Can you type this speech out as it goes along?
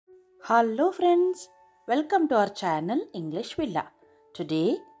Hello friends, welcome to our channel English Villa.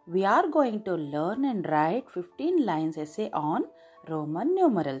 Today we are going to learn and write 15 lines essay on Roman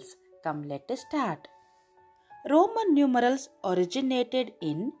numerals. Come let us start. Roman numerals originated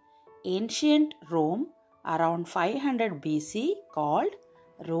in ancient Rome around 500 BC called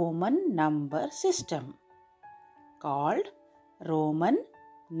Roman number system.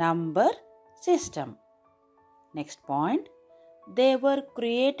 Next point. They were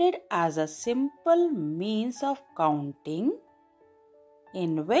created as a simple means of counting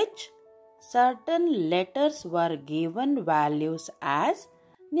in which certain letters were given values as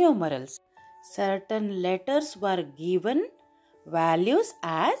numerals.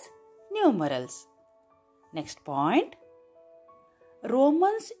 Next point.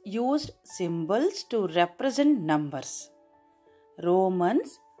 Romans used symbols to represent numbers.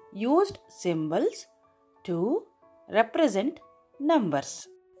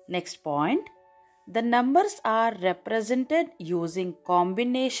 Next point. The numbers are represented using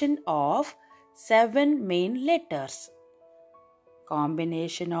combination of 7 main letters.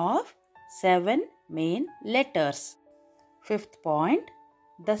 Fifth point.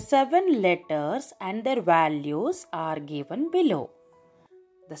 The 7 letters and their values are given below.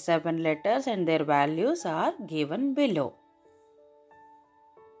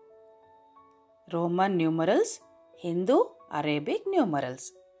 Roman numerals, Hindu, Arabic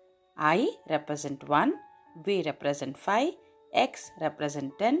numerals. I represent 1, V represent 5, X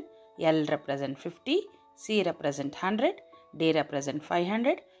represent 10, L represent 50, C represent 100, D represent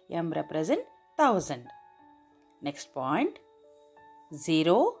 500, M represent 1000. Next point.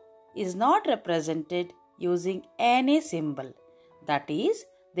 0 is not represented using any symbol. That is,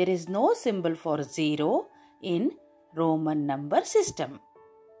 there is no symbol for 0 in Roman number system.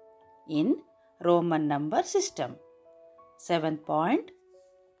 Seventh point.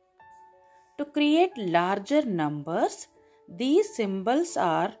 To create larger numbers, these symbols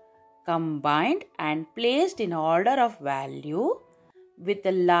are combined and placed in order of value, with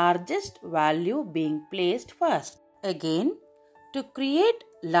the largest value being placed first. Again, to create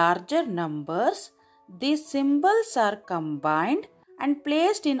larger numbers, these symbols are combined and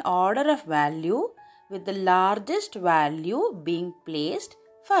placed in order of value, with the largest value being placed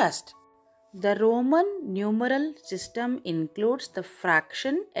first. The Roman numeral system includes the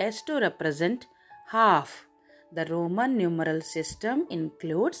fraction s to represent half.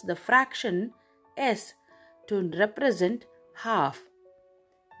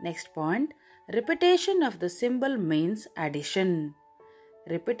 Next point. Repetition of the symbol means addition.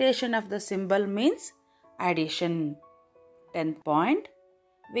 10th point.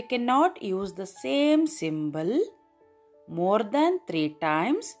 We cannot use the same symbol more than 3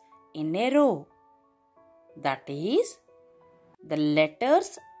 times in a row. That is, the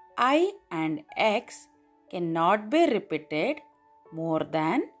letters I and X cannot be repeated more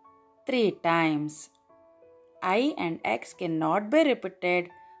than 3 times.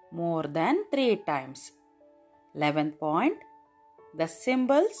 11th point. The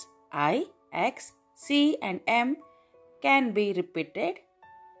symbols I, X, C and M can be repeated.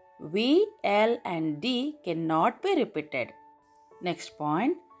 V, L and D cannot be repeated. Next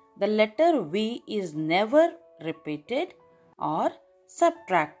point. The letter V is never repeated or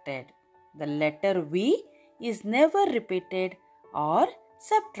subtracted.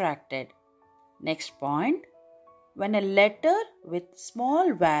 Next point. When a letter with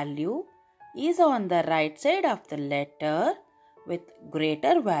small value is on the right side of the letter with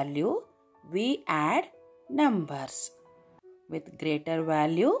greater value, we add numbers.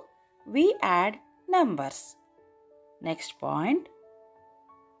 Next point.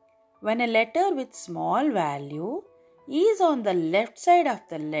 When a letter with small value is on the left side of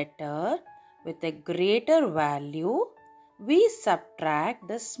the letter with a greater value, we subtract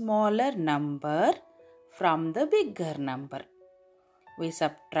the smaller number from the bigger number.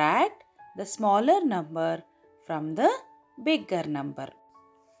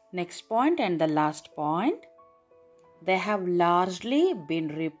 Next point and the last point. They have largely been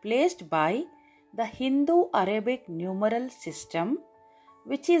replaced by the Hindu-Arabic numeral system,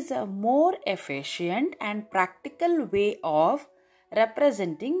 which is a more efficient and practical way of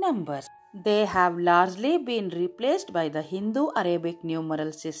representing numbers.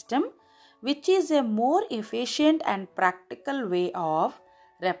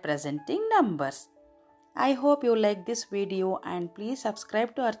 I hope you like this video and please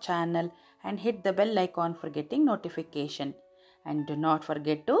subscribe to our channel and hit the bell icon for getting notification. And do not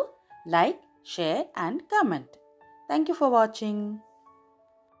forget to like, share and comment. Thank you for watching.